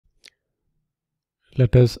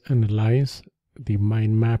Let us analyze the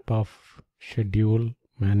mind map of schedule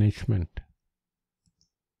management.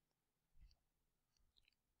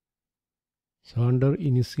 So under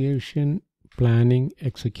initiation, planning,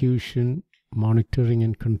 execution, monitoring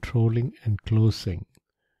and controlling, and closing,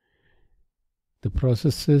 the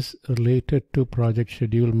processes related to project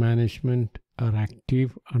schedule management are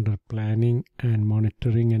active under planning and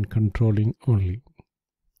monitoring and controlling only.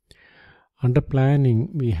 Under planning,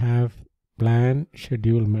 we have plan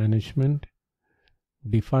schedule management,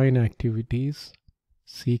 define activities,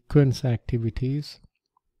 sequence activities,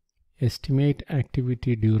 estimate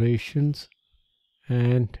activity durations,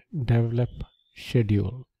 and develop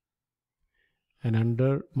schedule. And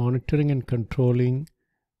under monitoring and controlling,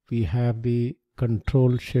 we have the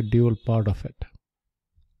control schedule part of it.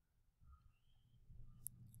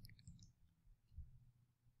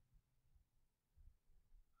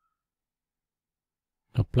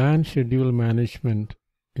 Now, plan schedule management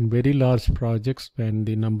in very large projects, when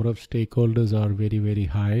the number of stakeholders are very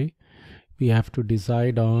high, we have to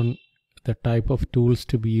decide on the type of tools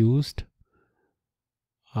to be used,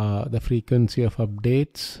 the frequency of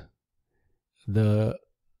updates, the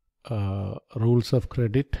rules of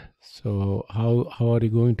credit. So how are you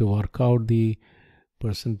going to work out the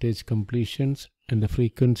percentage completions and the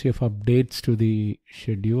frequency of updates to the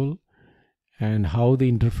schedule, and how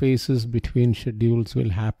the interfaces between schedules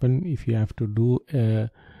will happen if you have to do a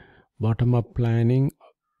bottom-up planning,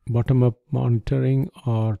 bottom-up monitoring,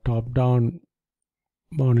 or top-down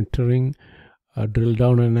monitoring,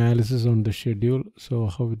 drill-down analysis on the schedule. So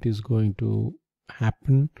how it is going to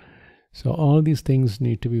happen. So all these things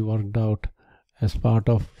need to be worked out as part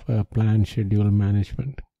of plan schedule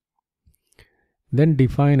management. Then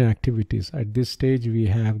define activities. At this stage, we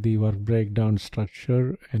have the work breakdown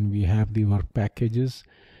structure and we have the work packages.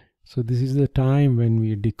 So this is the time when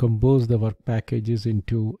we decompose the work packages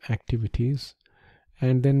into activities,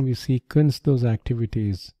 and then we sequence those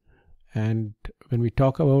activities. And when we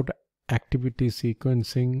talk about activity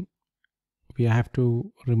sequencing, we have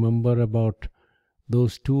to remember about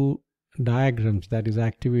those two diagrams, that is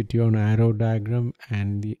activity on arrow diagram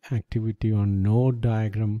and the activity on node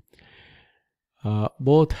diagram.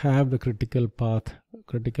 Both have the critical path.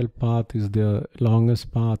 Critical path is the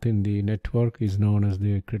longest path in the network, is known as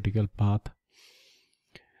the critical path.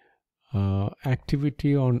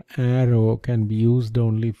 Activity on arrow can be used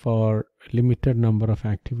only for limited number of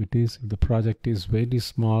activities. If the project is very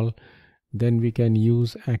small, then we can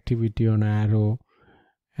use activity on arrow.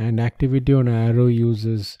 And activity on arrow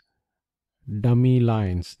uses dummy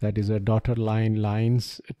lines, that is a dotted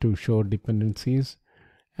lines to show dependencies.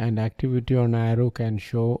 And activity on arrow can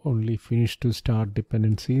show only finish to start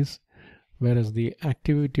dependencies, whereas the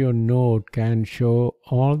activity on node can show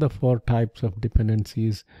all the 4 types of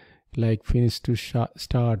dependencies, like finish to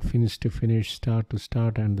start, finish to finish, start to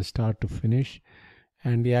start, and the start to finish.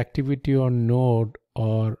 And the activity on node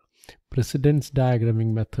or precedence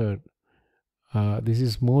diagramming method, this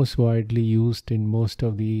is most widely used in most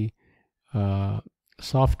of the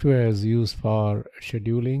softwares used for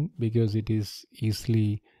scheduling because it is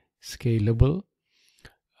easily scalable.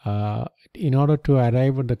 In order to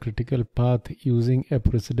arrive at the critical path using a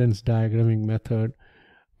precedence diagramming method,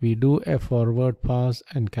 we do a forward pass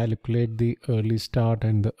and calculate the early start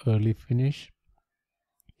and the early finish.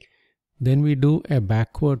 Then we do a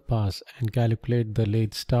backward pass and calculate the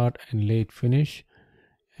late start and late finish.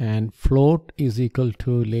 And float is equal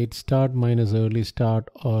to late start minus early start,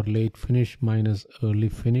 or late finish minus early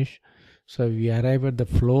finish. So we arrive at the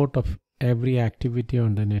float of every activity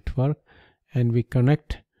on the network, and we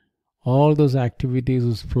connect all those activities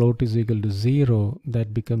whose float is equal to 0.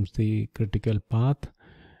 That becomes the critical path.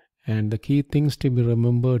 And the key things to be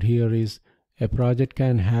remembered here is a project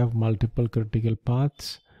can have multiple critical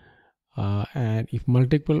paths, and if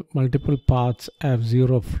multiple paths have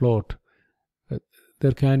 0 float,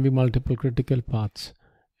 there can be multiple critical paths.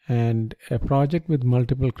 And a project with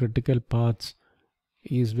multiple critical paths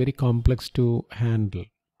is very complex to handle.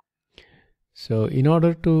 So in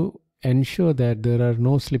order to ensure that there are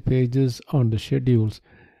no slippages on the schedules,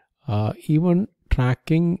 even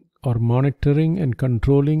tracking or monitoring and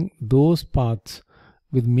controlling those paths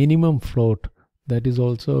with minimum float, that is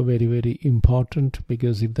also very important,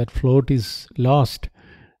 because if that float is lost,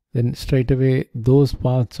 then straight away those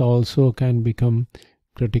paths also can become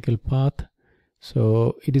critical path.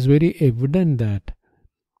 So it is very evident that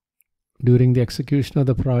during the execution of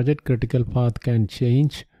the project, critical path can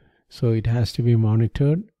change, so it has to be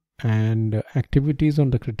monitored. And activities on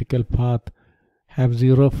the critical path have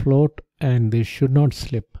 0 float and they should not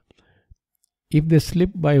slip. If they slip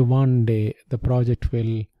by 1 day, the project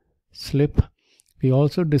will slip, We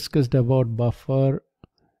also discussed about buffer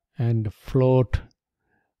and float,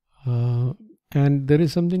 and there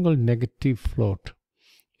is something called negative float.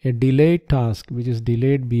 A delayed task which is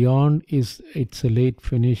delayed beyond its a late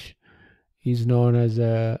finish is known as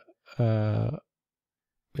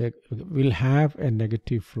will have a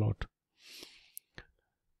negative float.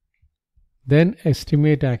 Then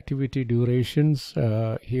estimate activity durations.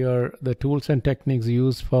 Here the tools and techniques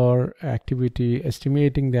used for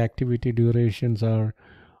estimating the activity durations are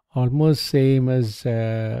almost same as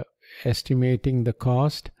estimating the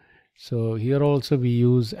cost. So here also we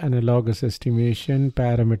use analogous estimation,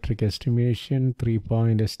 parametric estimation,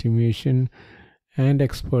 3-point estimation, and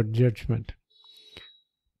expert judgment.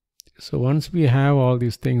 So once we have all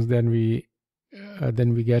these things, then we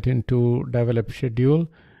get into develop schedule,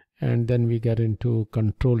 and then we get into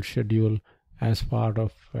control schedule as part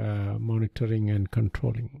of monitoring and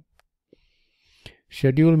controlling.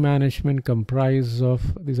 Schedule management comprises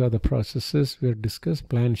of, these are the processes we have discussed: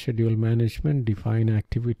 plan schedule management, define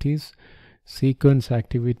activities, sequence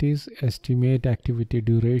activities, estimate activity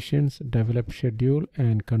durations, develop schedule,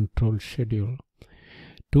 and control schedule.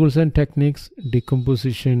 Tools and techniques: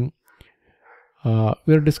 decomposition.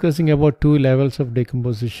 We are discussing about 2 levels of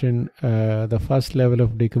decomposition. The first level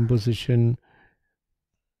of decomposition,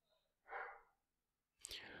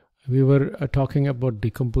 we were talking about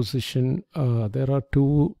decomposition. There are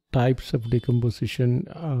 2 types of decomposition.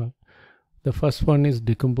 The first one is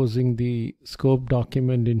decomposing the scope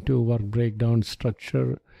document into work breakdown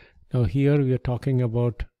structure. Now here we are talking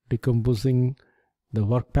about decomposing the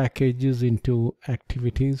work packages into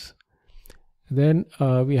activities. Then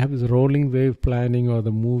we have this rolling wave planning or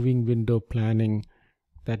the moving window planning.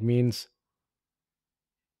 That means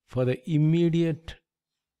for the immediate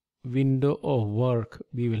window of work,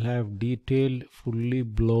 we will have detailed, fully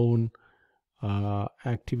blown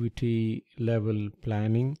activity level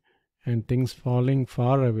planning, and things falling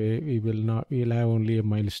far away, we will have only a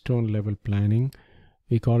milestone level planning.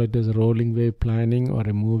 We call it as rolling wave planning or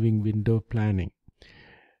a moving window planning.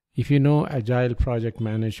 If you know agile project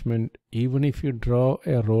management, even if you draw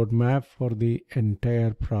a roadmap for the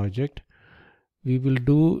entire project, we will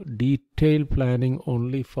do detailed planning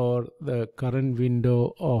only for the current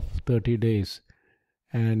window of 30 days.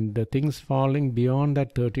 And the things falling beyond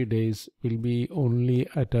that 30 days will be only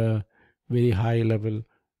at a very high level,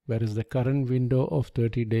 whereas the current window of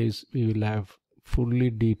 30 days, we will have fully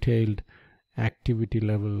detailed activity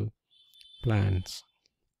level plans.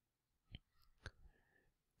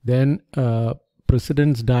 Then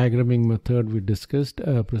precedence diagramming method we discussed.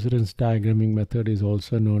 Precedence diagramming method is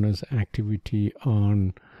also known as activity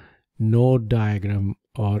on node diagram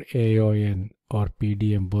or AON or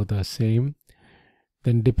PDM, both are same.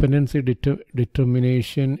 Then dependency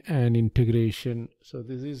determination and integration. So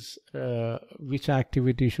this is which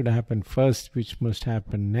activity should happen first, which must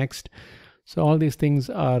happen next. So all these things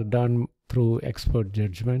are done through expert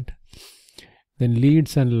judgment. Then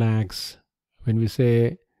leads and lags. When we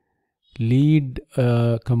say lead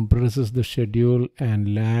compresses the schedule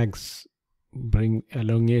and lags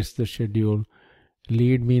elongates the schedule.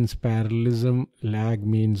 Lead means parallelism, lag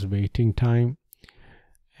means waiting time.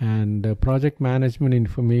 And project management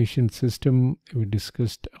information system, we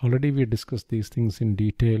discussed these things in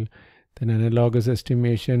detail. Then analogous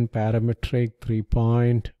estimation, parametric,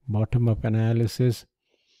 3-point, bottom-up analysis.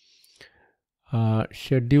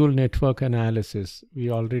 Schedule network analysis,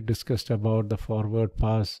 we already discussed about the forward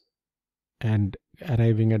pass and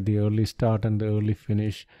arriving at the early start and the early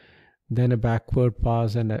finish. Then a backward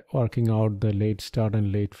pass and working out the late start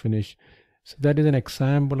and late finish. So that is an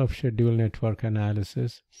example of schedule network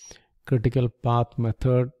analysis. Critical path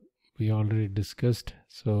method, we already discussed.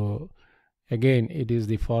 So again, it is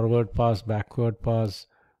the forward pass, backward pass,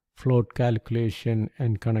 float calculation,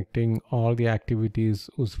 and connecting all the activities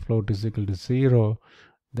whose float is equal to 0.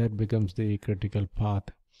 That becomes the critical path.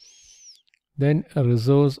 Then a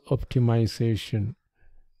resource optimization.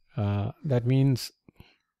 That means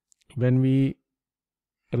when we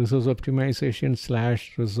resource optimization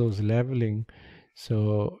 / resource leveling.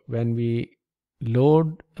 So when we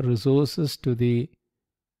load resources to the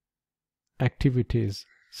activities,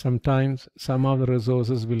 sometimes some of the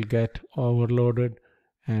resources will get overloaded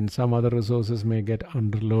and some other resources may get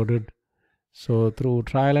underloaded. So through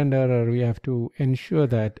trial and error, we have to ensure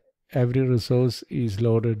that every resource is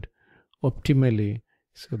loaded optimally.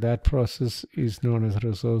 So that process is known as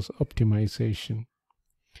resource optimization.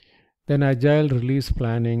 Then agile release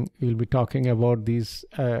planning, we'll be talking about these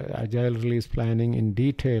agile release planning in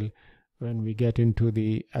detail when we get into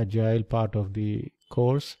the agile part of the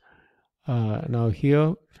course. Now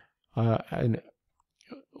here,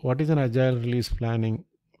 what is an agile release planning?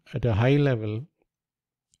 At a high level,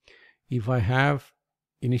 if I have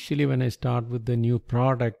initially when I start with the new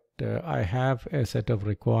product, I have a set of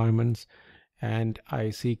requirements and I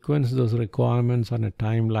sequence those requirements on a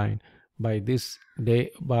timeline. By this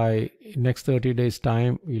day, by next 30 days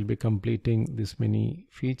time, we'll be completing this many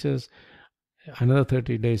features. Another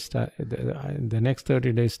 30 days, the next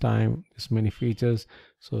 30 days time, this many features.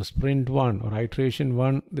 So sprint 1 or iteration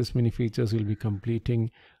 1, this many features will be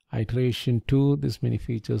completing. Iteration 2, this many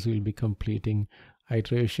features will be completing.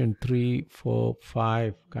 Iteration 3, 4,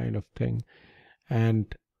 5 kind of thing.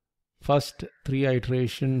 And first 3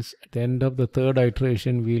 iterations, at the end of the 3rd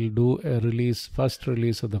iteration, we'll do a release, first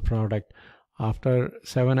release of the product. After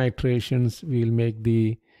 7 iterations, we'll make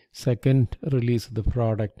the 2nd release of the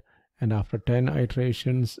product. And after 10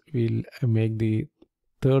 iterations, we'll make the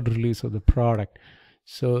 3rd release of the product.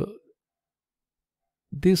 So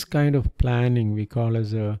this kind of planning we call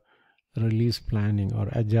as a release planning or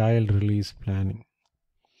agile release planning.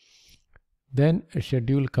 Then a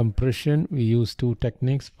schedule compression, we use 2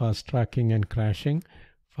 techniques, fast tracking and crashing.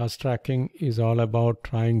 Fast tracking is all about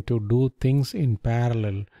trying to do things in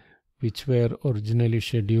parallel which were originally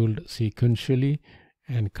scheduled sequentially,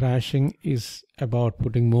 and crashing is about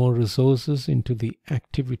putting more resources into the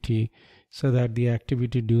activity so that the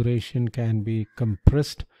activity duration can be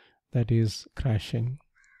compressed, that is crashing.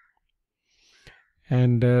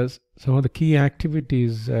 And some of the key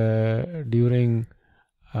activities during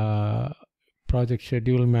project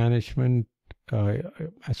schedule management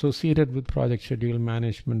associated with project schedule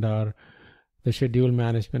management are the schedule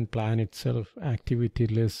management plan itself, activity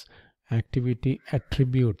lists, activity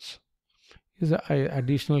attributes. These are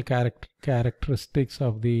additional characteristics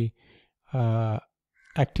of the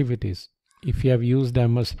activities. If you have used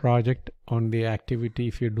MS Project on the activity,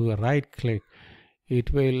 if you do a right click,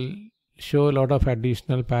 it will show a lot of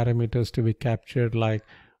additional parameters to be captured, like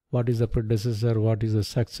what is the predecessor, what is the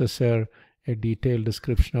successor, a detailed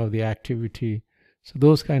description of the activity. So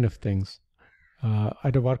those kind of things.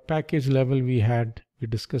 At a work package level, we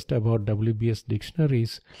discussed about WBS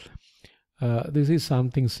dictionaries. This is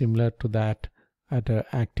something similar to that at an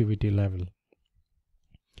activity level.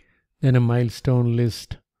 Then a milestone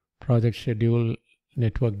list, project schedule,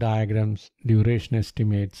 network diagrams, duration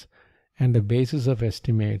estimates, and the basis of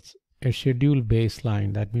estimates, a schedule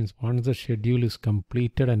baseline. That means once the schedule is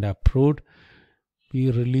completed and approved,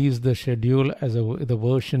 we release the schedule as the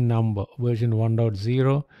version number, version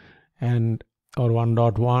 1.0 and or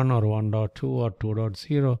 1.1 or 1.2 or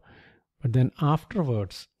 2.0. But then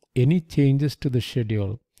afterwards, any changes to the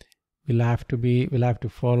schedule will have to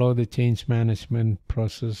follow the change management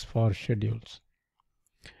process for schedules.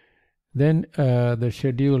 Then the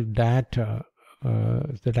schedule data,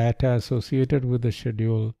 the data associated with the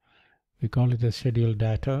schedule, we call it the schedule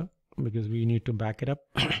data because we need to back it up.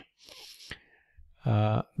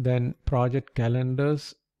 Then project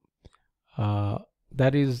calendars,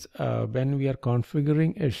 that is when we are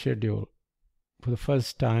configuring a schedule for the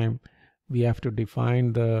first time, we have to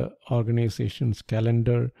define the organization's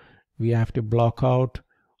calendar. We have to block out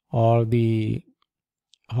all the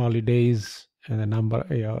holidays and the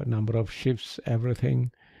number of shifts,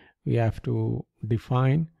 everything we have to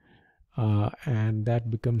define, and that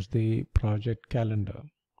becomes the project calendar.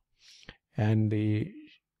 And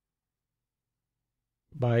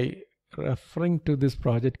by referring to this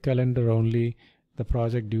project calendar only, the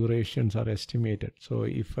project durations are estimated. So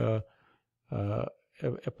if a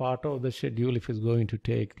part of the schedule, if it's going to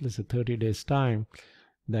take, let's say, 30 days time,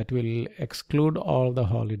 that will exclude all the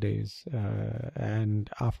holidays, and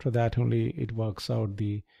after that only it works out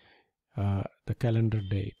the calendar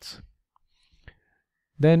dates.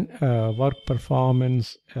 Then work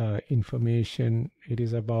performance information, it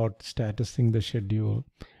is about statusing the schedule,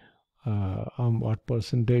 what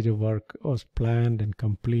percentage of work was planned and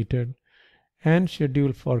completed, and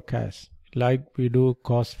schedule forecast. Like we do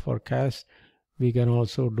cost forecast, we can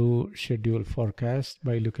also do schedule forecast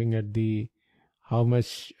by looking at how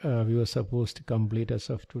much we were supposed to complete as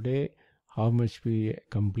of today, how much we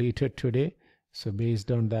completed today. So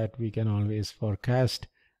based on that, we can always forecast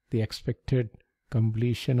the expected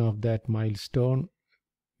completion of that milestone,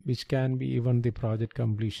 which can be even the project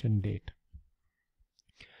completion date.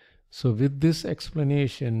 So with this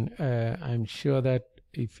explanation, I'm sure that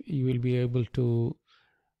if you will be able to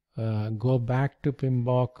go back to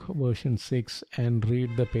PMBOK version 6 and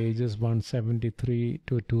read the pages 173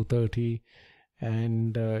 to 230,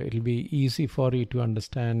 and it'll be easy for you to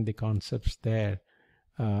understand the concepts there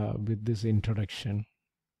with this introduction.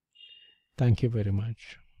 Thank you very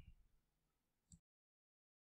much.